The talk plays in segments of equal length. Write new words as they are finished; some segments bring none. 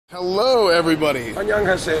Hello, everybody.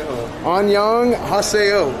 Annyeonghaseyo.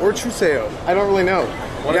 Annyeonghaseyo or Chuseo. I don't really know.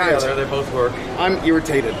 One or the other, they both work. I'm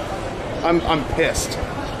irritated. I'm pissed.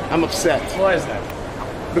 I'm upset. Why is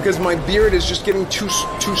that? Because my beard is just getting too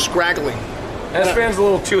scraggly. Esfand's a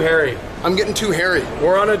little too hairy. I'm getting too hairy.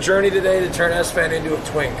 We're on a journey today to turn Esfand into a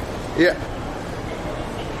twink. Yeah.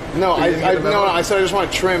 No, I said I just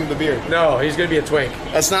want to trim the beard. No, he's gonna be a twink.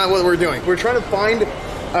 That's not what we're doing. We're trying to find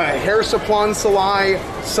a hair salon,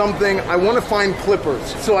 something. I want to find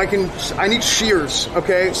clippers so I need shears,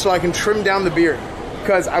 okay, so I can trim down the beard.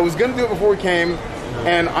 Because I was gonna do it before we came,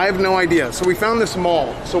 and I have no idea. So we found this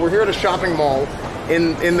mall. So we're here at a shopping mall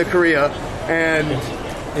in the Korea, and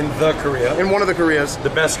in one of the Koreas, the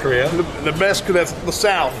best Korea, the best. That's the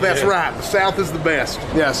South. That's right. The South is the best.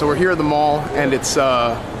 Yeah. So we're here at the mall, and it's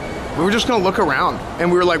we were just gonna look around, and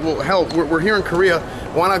we were like, well, hell, we're here in Korea.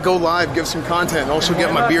 Why not go live, give some content, and also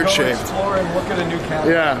get my beard shaved? Explore and look at a new Cadillac.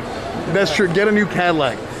 Yeah, that's true. Get a new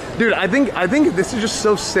Cadillac, dude. I think this is just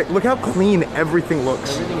so sick. Look how clean everything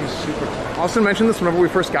looks. Everything is super clean. Austin mentioned this whenever we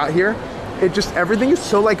first got here. Everything is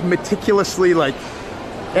so like meticulously like.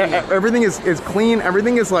 Everything is clean.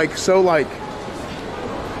 Everything is like so like.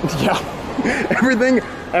 Yeah,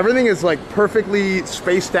 everything is like perfectly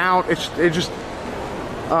spaced out. It just.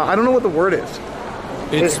 I don't know what the word is.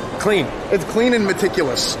 It's clean. It's clean and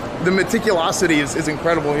meticulous. The meticulosity is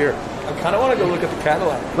incredible here. I kind of want to go look at the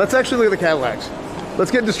Cadillac. Let's actually look at the Cadillacs.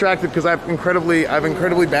 Let's get distracted because I have incredibly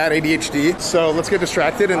bad ADHD. So let's get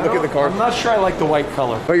distracted and look at the car. I'm not sure I like the white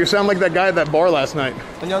color. Oh, you sound like that guy at that bar last night.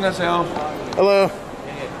 Annyeonghaseyo. Hello.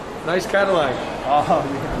 Nice Cadillac.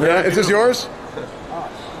 Yeah, is this yours?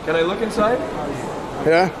 Can I look inside?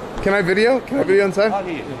 Yeah. Can I video? Can I video inside?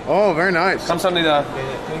 Oh, very nice. 감사합니다.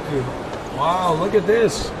 Thank you. Wow, look at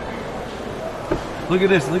this. Look at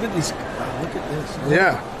this. Look at these. Look at this.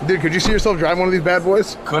 Yeah. Dude, could you see yourself drive one of these bad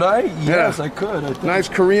boys? Could I? Yes, yeah. I could. Nice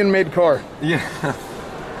Korean-made car. Yeah.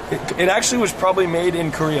 It actually was probably made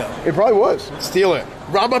in Korea. It probably was. Steal it.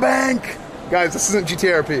 Rob a bank! Guys, this isn't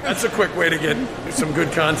GTRP. That's a quick way to get some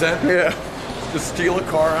good content. Yeah. Just steal a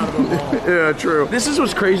car out of a mall. Yeah, true. This is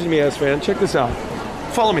what's crazy to me, Esfand. Check this out.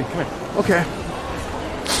 Follow me. Come here. Okay.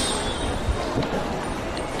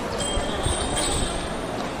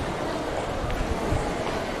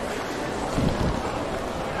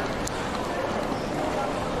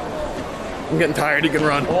 I'm getting tired. You can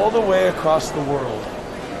run. All the way across the world.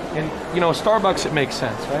 And, you know, Starbucks, it makes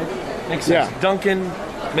sense, right? Makes sense. Yeah. Dunkin'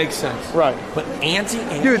 makes sense. Right. But Auntie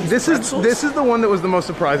Dude, this is the one that was the most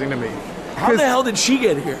surprising to me. How the hell did she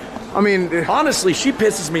get here? I mean, honestly, she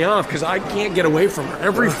pisses me off because I can't get away from her.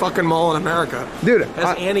 Every fucking mall in America, dude,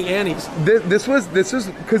 has Annie's. This was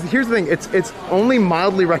because here's the thing. It's only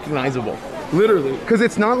mildly recognizable. Literally, because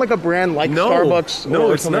it's not like a brand like Starbucks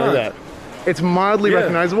or something like that. It's mildly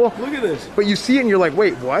recognizable. Look at this. But you see it and you're like,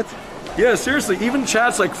 wait, what? Yeah, seriously. Even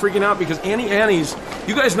chat's like freaking out because Annie's.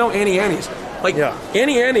 You guys know Annie's. Like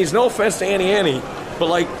Annie's. No offense to Annie, but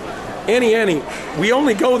like. Annie, we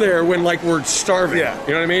only go there when like we're starving. Yeah.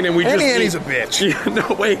 You know what I mean? And we Annie's a bitch. Yeah,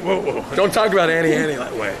 no, wait, whoa. Don't talk about Annie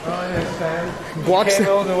that way. You came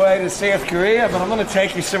all the way to South Korea, but I'm going to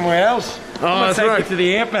take you somewhere else. I'm going to take you to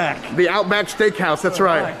the Outback. The Outback Steakhouse. That's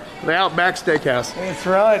right. The Outback Steakhouse. That's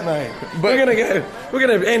right, mate. But we're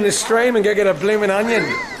gonna end the stream and go get a blooming onion.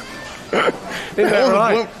 Isn't that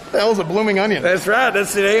right? The hell's a blooming onion? That's right.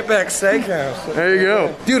 That's the Outback Steakhouse. There you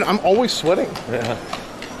go, dude. I'm always sweating. Yeah.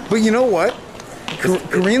 But you know what?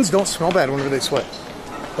 Koreans don't smell bad whenever they sweat.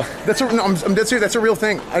 I'm dead serious. That's a real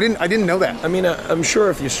thing. I didn't know that. I mean, I'm sure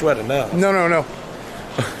if you sweat enough. No.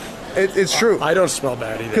 It's true. I don't smell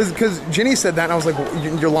bad either. Because Ginny said that, and I was like,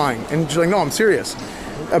 well, you're lying. And she's like, no, I'm serious.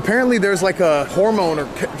 Apparently, there's like a hormone or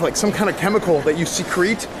like some kind of chemical that you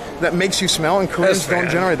secrete that makes you smell, and Koreans don't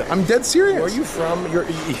generate that. I'm dead serious. Where are you from?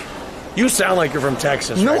 You sound like you're from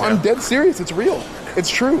Texas. No, right I'm now. dead serious. It's real. It's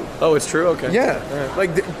true. Oh, it's true? Okay. Yeah. Right.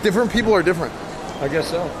 Like, different people are different. I guess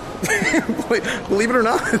so. Believe it or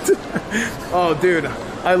not. Oh, dude.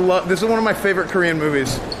 This is one of my favorite Korean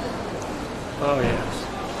movies. Oh,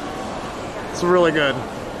 yes. It's really good.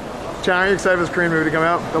 Chan, are you excited for this Korean movie to come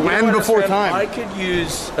out? The Land Before Time. I could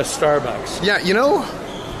use a Starbucks. Yeah, you know,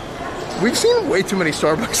 we've seen way too many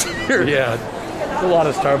Starbucks here. Yeah. A lot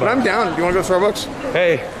of Starbucks. But I'm down. Do you want to go to Starbucks?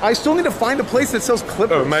 Hey. I still need to find a place that sells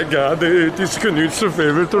clippers. Oh my god, this Knut's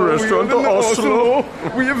favorite restaurant in Oslo.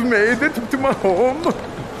 We have made it to my home.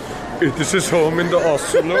 This is home in the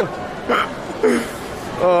Oslo.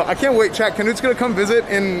 I can't wait. Chat, Knut's going to come visit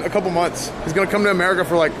in a couple months. He's going to come to America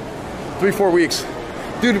for like 3-4 weeks.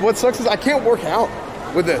 Dude, what sucks is I can't work out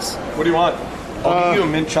with this. What do you want? I'll give you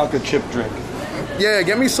a mint chocolate chip drink. Yeah,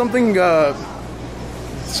 get me something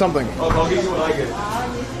something. I'll get you what I get.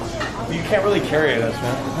 You can't really carry it,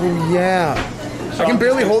 man. Oh yeah. So I can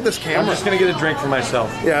barely hold this camera. I'm just gonna get a drink for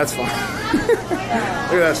myself. Yeah, that's fine.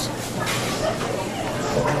 Look at this.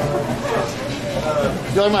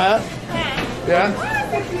 You like my hat? Yeah?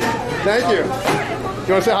 Thank you. Do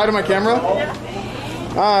you want to say hi to my camera?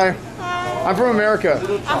 Hi. I'm from America.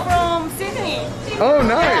 I'm from Sydney. Oh,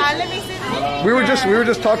 nice. Yeah, I live in Sydney. We were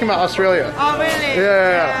just talking about Australia. Oh, really?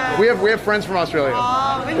 Yeah. We have friends from Australia.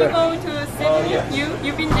 When you go to Sydney,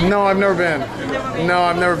 you've been there? No, I've never been. No,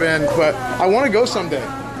 I've never been, but I want to go someday.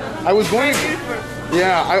 I was going to,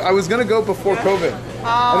 yeah, I was going to go before COVID.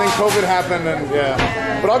 I think COVID happened, and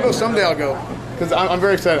yeah. But I'll go someday. I'll go because I'm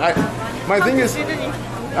very excited. My thing is,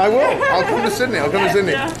 I will. I'll come to Sydney.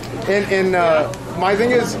 And my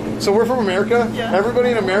thing is, so we're from America. Everybody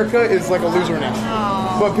in America is like a loser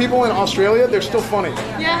now. But people in Australia, they're still funny.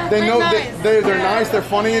 Yeah, they know nice. they're nice. They're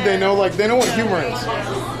funny. They know what humor is.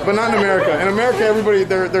 But not in America. In America, everybody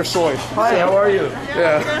they're soy. Hi, how are you?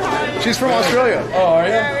 Yeah. She's from Australia. Oh, are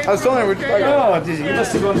you? I was telling her we're just like, Oh, you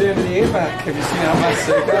must have gone down to the APAC. Have you seen Outback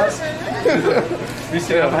Steakhouse? Have you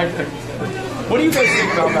seen Outback? What do you guys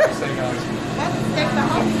think about Outback Steakhouse?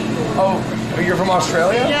 Oh, you're from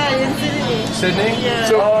Australia? Yeah, in Sydney. Sydney? Yeah.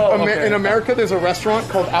 So okay. in America, there's a restaurant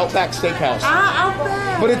called Outback Steakhouse. Out there.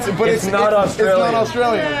 But it's not Australian. It's not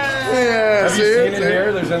Australian. Yeah. Have you seen it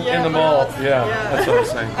here? There's in the mall. Yeah, that's what I'm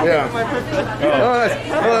saying. Yeah. Oh,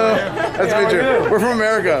 hello. Nice to meet you. We're from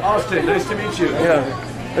America. Austin, nice to meet you.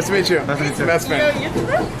 Yeah. Nice to meet you. Best You're a man.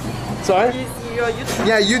 YouTuber? Sorry? You're a YouTuber?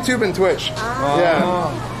 Yeah, YouTube and Twitch. Yeah.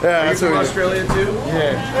 Yeah. Are you That's from what we do. Australia too?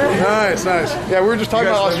 Yeah. Nice. Yeah, we were just talking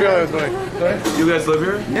about Australia. You guys live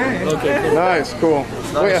here? Yeah. Okay. Cool. Nice. Cool.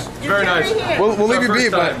 Oh, yeah. Very nice. We'll leave you be,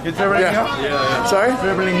 but It's everything yeah. Sorry?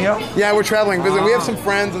 Everything here? Yeah, we're traveling, visiting. We have some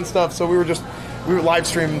friends and stuff, so we were live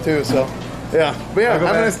streaming too. So, yeah. But yeah,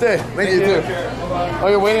 have a nice day. Thank you too. Oh,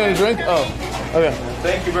 you're waiting on a drink? Oh, okay.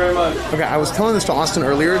 Thank you very much. Okay, I was telling this to Austin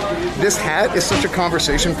earlier. This hat is such a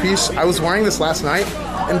conversation piece. I was wearing this last night,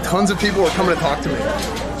 and tons of people were coming to talk to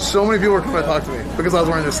me. So many people were coming to talk to me because I was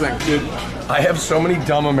wearing this thing. Dude, I have so many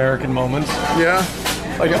dumb American moments. Yeah?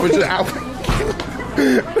 Like, I was just out.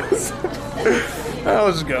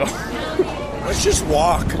 I'll just go. Let's just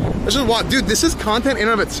walk. Dude, this is content in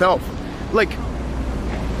and of itself. Like,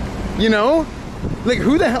 you know? Like,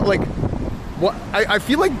 who the hell, like, what? I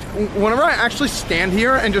feel like whenever I actually stand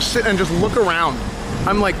here and just sit and just look around,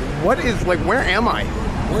 I'm like, where am I?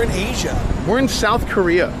 We're in Asia. We're in South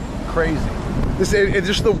Korea. Crazy. It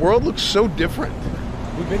just, the world looks so different.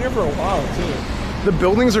 We've been here for a while too. The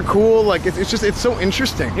buildings are cool. Like, it's so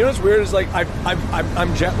interesting. You know what's weird is like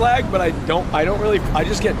I'm jet lagged, but I don't really. I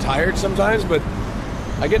just get tired sometimes, but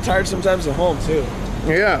I get tired sometimes at home too.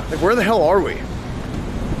 Yeah. Like, where the hell are we?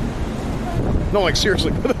 No, like,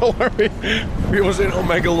 seriously, where the hell are we? We was in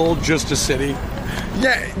Omega Lowell, just a city.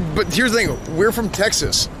 Yeah, but here's the thing. We're from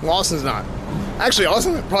Texas. Austin's not. Actually,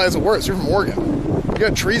 Austin probably has it worse. You're from Oregon. You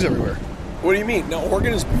got trees everywhere. What do you mean? No,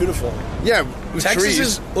 Oregon is beautiful. Yeah, with Texas trees.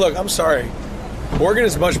 is. Look, I'm sorry. Oregon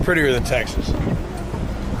is much prettier than Texas.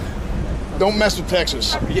 Don't mess with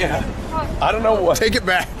Texas. Yeah. I don't know what. Take it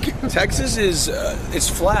back. Texas is. It's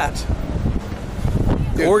flat.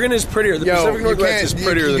 Dude, Oregon is prettier. The Pacific Northwest is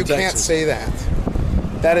prettier than You Texas. can't say that.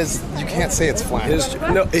 That is, you can't say it's flat.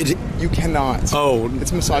 You cannot. Oh.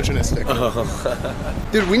 It's misogynistic.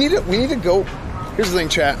 Dude, we need to go. Here's the thing,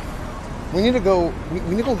 chat. We need to go. We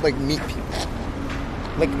need to like meet people.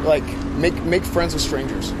 Like make friends with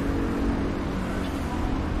strangers.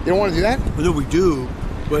 You don't want to do that? No, we do,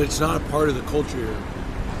 but it's not a part of the culture here.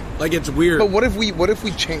 Like, it's weird. But what if we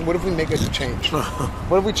change? What if we make a change?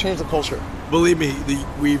 What if we change the culture? Believe me,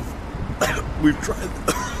 we've tried.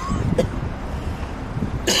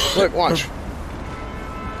 Look, watch.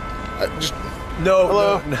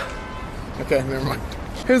 Hello. No. Okay, never mind.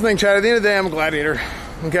 Here's the thing, Chad. At the end of the day, I'm a gladiator.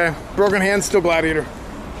 Okay, broken hand, still gladiator.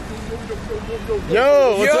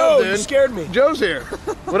 Yo, what's up, dude? You scared me. Joe's here.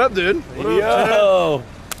 What up, dude? Yo,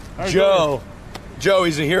 Joe. Joe,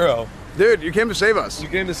 he's a hero. Dude, you came to save us. You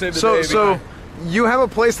came to save the day. So you have a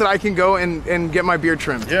place that I can go and get my beard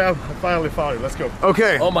trimmed. Yeah, I finally found it. Let's go.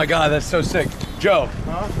 Okay. Oh my God, that's so sick. Joe,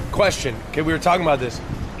 question. Okay, we were talking about this.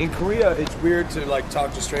 In Korea, it's weird to like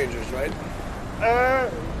talk to strangers, right?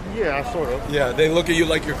 Yeah, sort of. Yeah, they look at you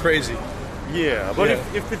like you're crazy. Yeah, but Yeah.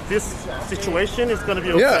 if this situation is gonna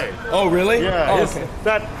be okay. Yeah. Oh, really? Yeah, Oh, okay.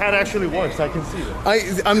 That hat actually works. I can see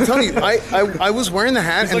that. I'm telling you, I was wearing the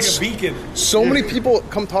hat, It's and like a beacon. so many people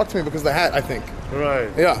come talk to me because of the hat. I think. Right.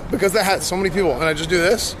 Yeah, because of the hat, so many people, and I just do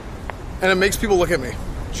this, and it makes people look at me.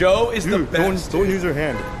 Joe is Dude, the best. don't use your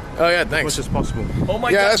hand. Oh yeah, thanks. much as possible. Oh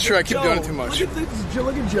my Yeah, God. that's true. I keep Joe, doing it too much. Look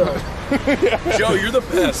at Joe. Joe, you're the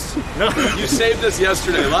best. You saved us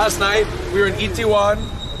yesterday. Last night, we were in Itaewon.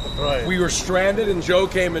 Right. We were stranded, and Joe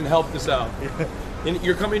came and helped us out. And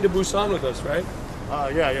you're coming to Busan with us, right?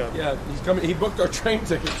 Yeah. Yeah, he's coming. He booked our train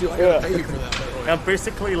tickets too. I gotta pay you for that, by the way. I'm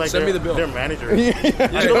basically like Send me the bill. their manager. I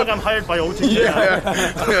feel like I'm hired by OTT. Yeah.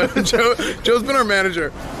 Joe's been our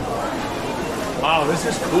manager. Wow, this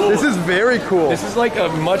is cool. This is very cool. This is like a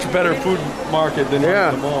much better food market than Yeah.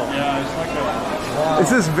 the mall. Yeah, it's like a...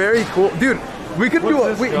 This is very cool, dude. We could do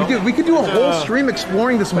a we could do a whole stream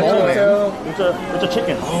exploring this mall, man. It's a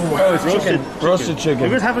chicken. Oh, it's chicken. Roasted You chicken.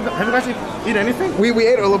 guys have you guys eat anything? We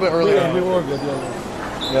ate a little bit earlier. Yeah, we were good.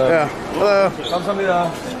 Yeah.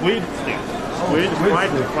 Squid steak.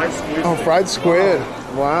 Fried squid. Oh, fried squid.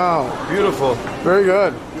 Wow. Beautiful. Very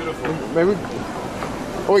good. Beautiful. Maybe.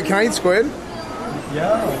 Oh wait, can I eat squid?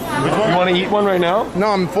 Yeah. You want to eat one right now? No,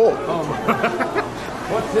 I'm full.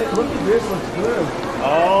 What's it? Look at this. Looks good.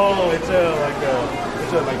 Oh, it's a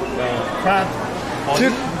crab.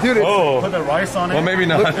 Dude, it's, Put the rice on it. Well, maybe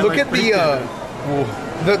not. look at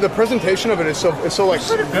the presentation of it is so like.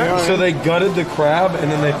 So they gutted the crab and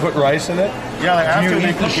then they put rice in it. Yeah, like after Do you they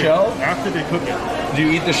eat the cook shell? it. After they cook it. Do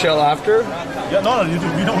you eat the shell after? Yeah, no, you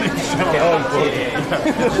don't eat the shell.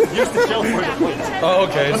 Use the shell for the plate. Oh,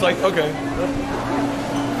 okay. It's like okay.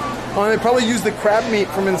 Oh, and they probably use the crab meat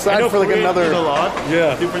from I inside know for like Koreans another. eat a lot.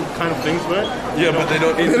 Yeah. Different kind of things with it. Yeah, but they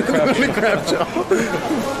don't eat the crab. The crab shell.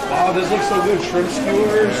 Wow, this looks so good. Shrimp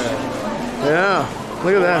skewers. Yeah,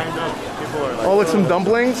 look at that. People are like, Oh, look, some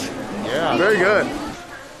dumplings. yeah. Very good.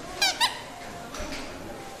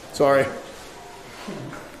 Sorry.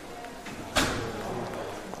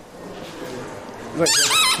 Like,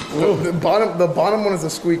 the bottom one is a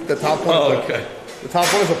squeak. The top one. Oh, is a, okay. The top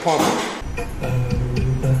one is a pump.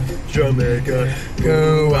 Jamaica,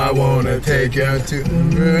 go! I wanna take you to.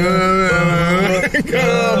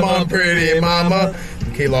 Come on, pretty mama.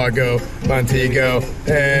 Key Largo, Montego,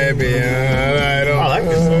 baby. I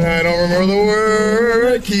don't remember the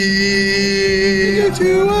word. Key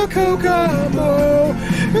to a Kokomo.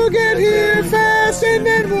 We'll get here fast and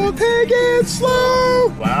then we'll take it slow.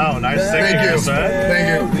 Wow, nice singing. Thank you.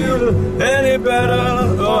 Man. Thank you. Any better?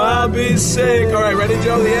 Oh, I'll be sick. All right, ready,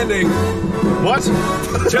 Joe? The ending. What?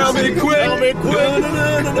 Tell me quick. Tell me quick.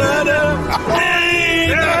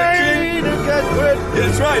 Hey,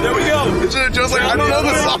 that's right. There we go. Joe's like, I don't know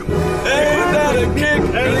the song. Ain't that a kick?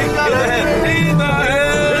 Ain't that a kick in the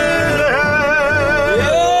head?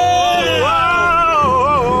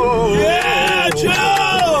 Yeah,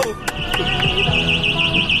 Joe!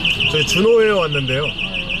 저희 준호에 왔는데요.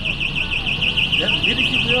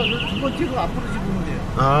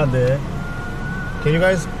 아, 네. Can you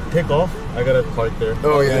guys take off? I got a cart there.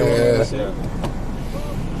 Oh, yeah.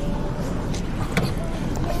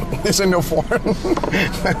 This ain't no foreign.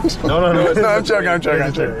 No. No, I'm joking.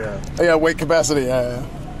 Yeah, weight capacity. Yeah.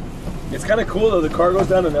 It's kind of cool though. The car goes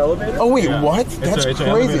down an elevator. Oh wait, what? That's it's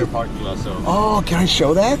crazy. An parking lot, so. Oh, can I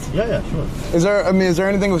show that? Yeah, sure. Is there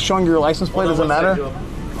anything with showing your license plate? Does it matter? I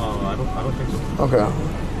don't think so. Okay.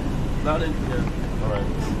 Not in here. All right.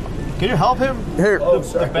 Can you help him? Here.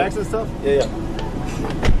 The bags and stuff? Yeah.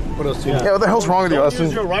 What else do you have? Yeah, what the hell's wrong with you, Austin?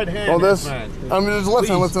 Use your right hand. Oh, this? man. I'm just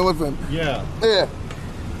lifting. Yeah. Yeah.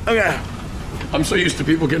 Okay. I'm so used to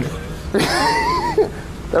people getting. Did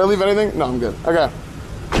I leave anything? No, I'm good. Okay.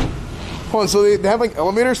 Hold on, so they have like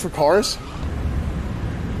elevators for cars?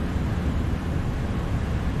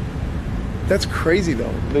 That's crazy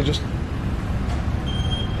though. They just...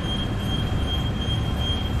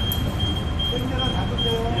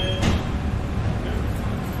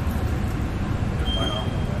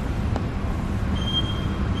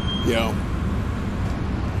 Yo.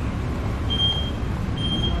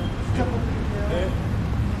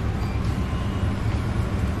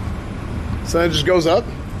 So it just goes up?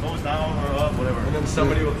 Goes down or up, whatever. And then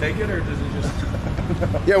somebody will take it, or does it just?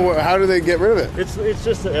 Yeah, well, how do they get rid of it? It's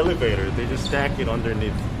just an elevator. They just stack it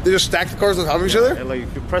underneath. They just stack the cars on top of each other? And like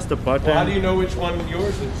if you press the button, Well, how do you know which one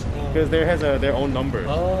yours is? because there has their own number.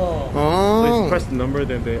 Oh. So you Oh. press the number,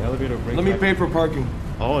 then the elevator brings. Let me back- pay for parking.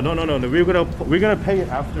 Oh no! We're gonna pay it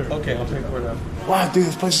after. Okay, I'll pay for it after. Wow, dude,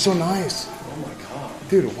 this place is so nice. Oh my god.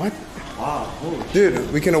 Dude, what? Wow. Holy.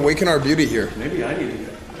 Dude, we can awaken our beauty here. Maybe I need to get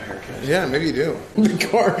a haircut. Yeah, maybe you do. The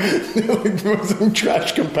car, like some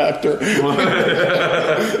trash compactor.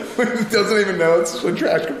 It doesn't even know it's a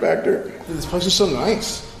trash compactor. Dude, this place is so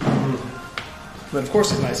nice. But of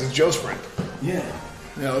course it's nice. It's Joe's friend. Yeah.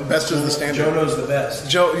 You know, best is the standard. Joe knows the best.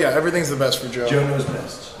 Joe, yeah, everything's the best for Joe. Joe knows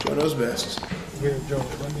best. Joe knows best. Here, Joe. You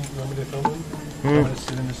want me to film him? You want me to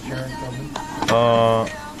sit in this chair and film him?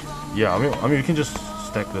 Yeah, I mean, you can just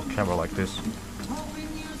stack the camera like this.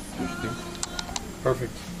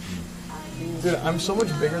 Perfect. Dude, I'm so much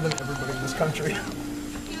bigger than everybody in this country.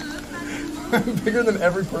 I'm bigger than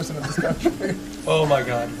every person in this country. Oh my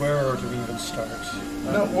God, where do we even start?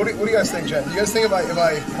 No, what do you guys think, Chad? Do you guys think if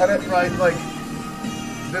I had it right, like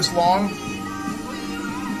this long,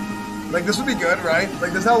 like this would be good, right?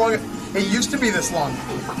 Like this, how long it used to be this long.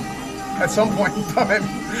 At some point in time,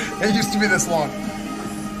 it used to be this long.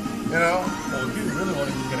 You know? Well, if you really want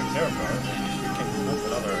to get a character, you can go with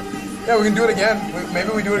another. Yeah, we can do it again. Maybe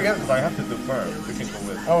we do it again. Because I have to do perm. We can go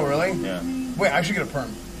with. Oh, really? Yeah. Wait, I should get a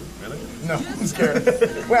perm. Really? No, I'm scared.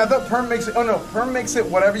 Wait, I thought perm makes it. Oh no, perm makes it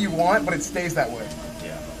whatever you want, but it stays that way.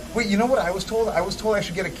 Yeah. Wait, you know what I was told? I was told I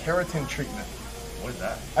should get a keratin treatment. What is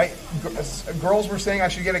that? Girls were saying I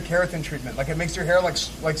should get a keratin treatment. Like it makes your hair like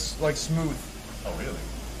smooth. Oh, really?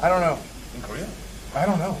 I don't know. In Korea? I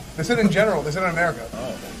don't know. They said in general. They said in America.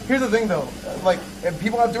 Oh. Here's the thing though. Like if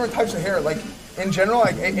people have different types of hair. Like in general,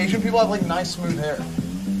 like Asian people have like nice smooth hair.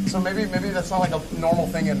 So maybe that's not like a normal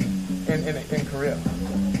thing in Korea.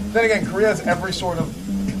 Then again, Korea has every sort of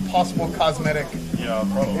possible cosmetic. Yeah,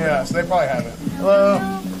 probably. Yeah, so they probably have it. Hello.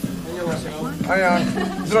 Hi.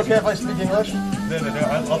 Is it okay if I speak English?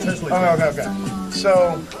 I'll translate. Okay.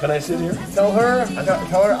 So Can I sit here? tell her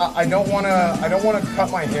I don't want to cut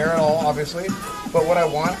my hair at all, obviously. But what I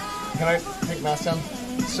want, can I take mask down?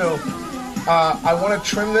 So I want to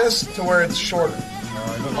trim this to where it's shorter.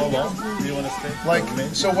 How long do you want to stay? Like,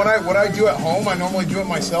 so what I do at home, I normally do it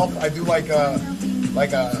myself. I do like a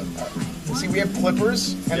see, we have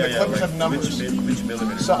clippers, and the clippers have numbers. Which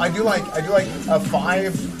millimeter? So I do like a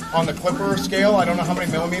 5 on the clipper scale. I don't know how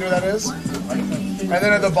many millimeter that is. And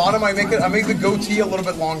then at the bottom, I make the goatee a little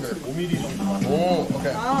bit longer. 5mm 정도. Oh,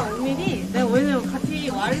 okay. 아, 5mm? 내가 왜냐면 같이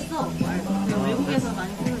말했어. 내가 외국에서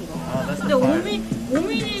많이 쓰는 거. that's 근데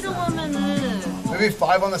 5mm라고 하면은 Maybe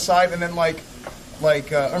 5 on the side, and then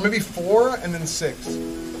or maybe 4 and then 6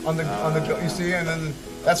 on the you see, and then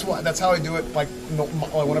that's how I do it. Like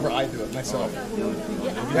whenever I do it myself.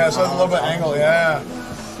 Yeah, so it's a little bit angle. Yeah.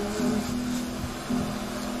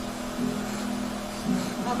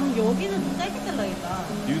 아, 그럼 여기는 좀 짧게 잘라야겠다.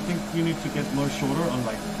 Do you think you need to get more shorter on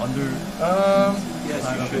like under Yes,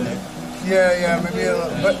 side you of the should. neck? Yeah, maybe a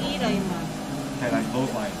little, but 이 라인만. Okay, like those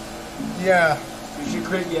lines. yeah. You should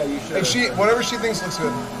create. Yeah, you Hey, should. whatever she thinks looks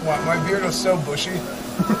good. Wow, my beard was so bushy.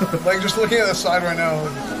 Like just looking at the side right now.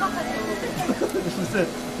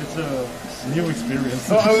 It's a new experience.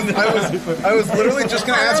 So I was literally just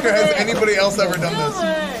gonna ask her, has anybody else ever done this?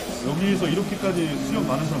 여기서 이렇게까지 수염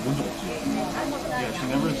많은 사람 본 적 없지. Yeah, she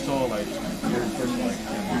never saw like your first like.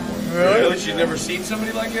 Really? She'd never seen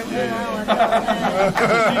somebody like him? She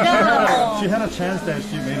had a chance that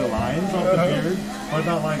she made a lines of the beard, but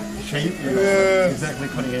not like shape, exactly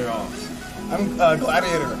cutting hair off. I'm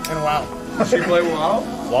Gladiator in WoW. Does she play WoW?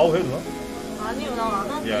 Wow, 해도? 아니요, 나 안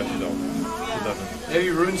하는데. Yeah, she don't. She doesn't.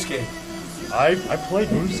 Maybe RuneScape. I played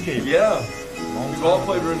RuneScape. Yeah. We've all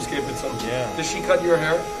played RuneScape at some. Yeah. Does she cut your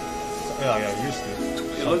hair? Yeah, used to.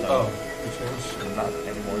 You look. Oh. Not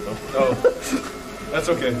anymore though. Oh. That's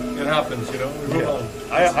okay. It happens, you know. We move on.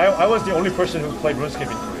 I was the only person who played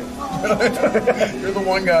RuneScape in Korea. You're the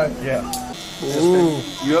one guy. Yeah. Ooh.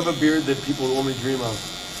 You have a beard that people only dream of.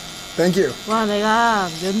 Thank you. 와, 내가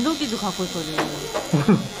면도기도 갖고 있거든.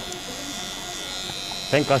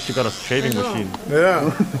 Thank God she got a shaving machine.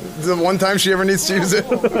 Yeah. It's the one time she ever needs to use it.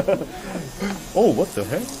 Oh, what the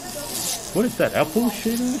heck? What is that? Apple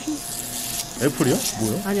shaving machine? 애플이야?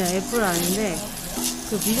 뭐야? 아니야, 애플 아닌데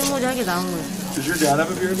그 비스무리하게 나온 거 있어. Does your dad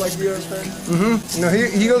have a beard like you, Esfand? No,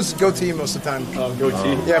 he goes goatee most of the time.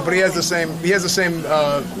 Goatee. Yeah, but he has the same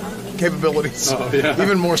capabilities. Oh, yeah.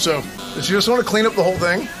 Even more so. Does she just want to clean up the whole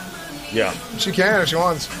thing? Yeah. She can if she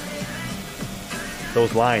wants.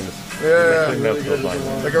 Those lines. Yeah. Clean up those lines.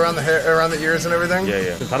 Like around the hair, around the ears and everything.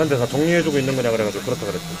 Yeah. 다른 데서 정리해주고 있는 거냐 그래가지고 그렇다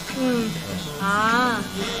그랬지. 아,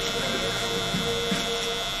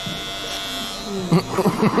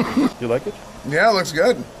 You like it? Yeah, it looks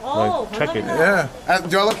good. 오, check it. Yeah.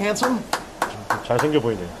 Do I look handsome? 잘생겨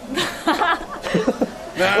보이네.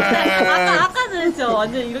 아까는 진짜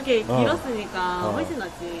완전 이렇게 길었으니까 훨씬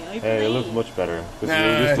낫지. Hey, it looks much better. Because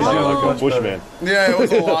Yeah, you used to look like a bushman. Yeah, it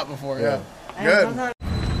was a lot before. Yeah. Good.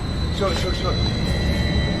 Show.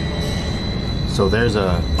 So there's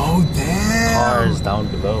a Oh damn! cars down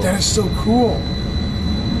below. That is so cool.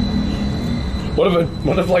 What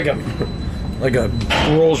if like a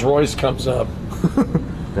Rolls Royce comes up?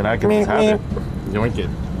 Then I can just have it. Yoink it.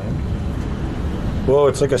 Whoa,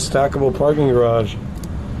 it's like a stackable parking garage.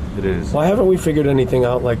 It is. Why haven't we figured anything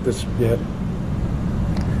out like this yet?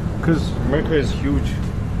 Because America is huge.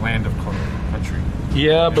 land of country.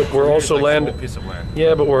 Yeah, but we're also Like land. a piece of land.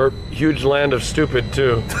 Yeah, but we're huge land of stupid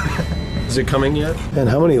too. Is it coming yet? And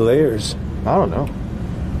how many layers? I don't know.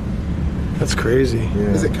 That's crazy.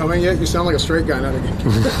 Yeah. Is it coming yet? You sound like a straight guy, not a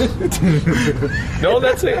No,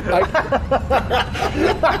 that's it.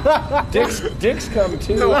 Dick's come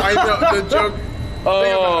too. No, I know the joke.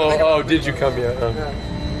 Oh, did you come yet?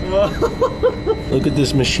 Look at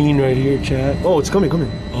this machine right here, chat. Oh, it's coming.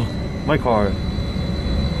 Oh, my car.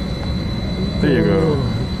 There you go.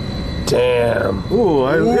 Damn. Ooh,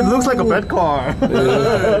 it looks like a bed car.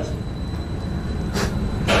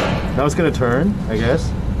 Now it's gonna turn, I guess,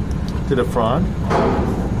 to the front.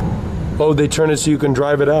 Oh, they turn it so you can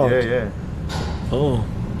drive it out. Yeah. Oh.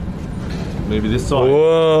 Maybe this side.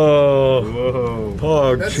 Whoa.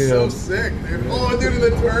 Pog That's so sick, dude. Oh, dude, in the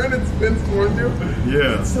turn, it spins towards you.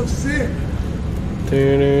 Yeah. That's so sick.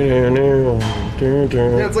 Yeah,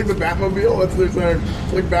 Yeah, it's like the Batmobile. It's like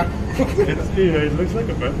It looks like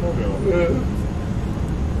a Batmobile.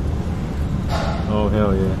 Oh,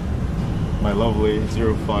 hell yeah. My lovely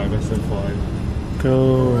 05 SM5.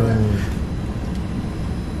 Go.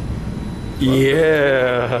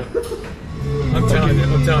 Yeah. I'm telling you,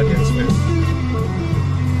 it's man.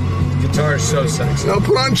 Guitar is so sexy. Now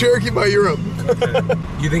put on Cherokee by Europe.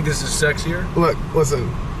 You think this is sexier? Look, listen.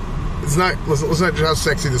 It's not. Listen just how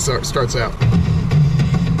sexy this starts out.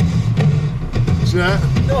 See that?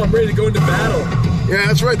 No, I'm ready to go into battle. Yeah,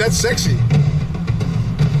 that's right. That's sexy.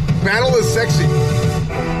 Battle is sexy.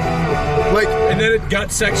 Like, And then it got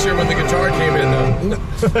sexier when the guitar came in, though.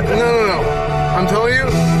 no. I'm telling you.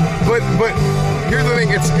 But here's the thing.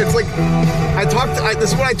 It's like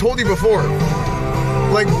this is what I told you before.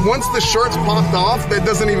 Like once the shirt's popped off, that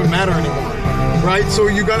doesn't even matter anymore, right? So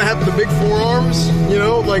you gotta have the big forearms. You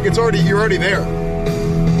know, like you're already there.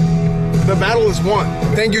 The battle is won.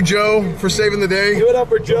 Thank you, Joe, for saving the day. Give it up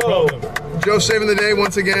for Joe. Joe saving the day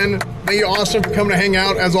once again. Thank you, Austin, for coming to hang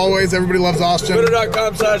out. As always, everybody loves Austin.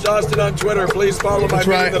 Twitter.com/Austin on Twitter. Please follow my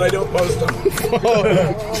right. that I don't post them. Follow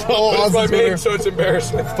That's my Austin's Twitter. name, so it's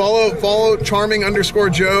embarrassing. Follow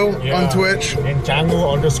charming_Joe on Twitch. And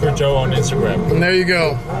Jangu_Joe on Instagram. And there you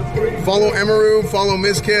go. Follow Emaru, follow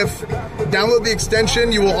Mizkif. Download the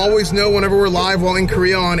extension. You will always know whenever we're live while in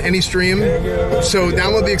Korea on any stream. So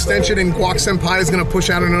download the extension and Guak Senpai is going to push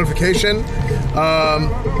out a notification.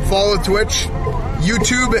 Follow Twitch,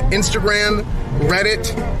 YouTube, Instagram,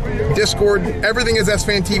 Reddit, Discord. Everything is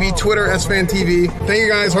EsfandTV. Twitter, EsfandTV. Thank you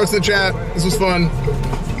guys. Hearts in the chat. This was fun.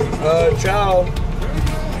 Ciao.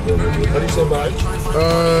 How do you say bye?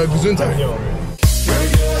 Gesundheit.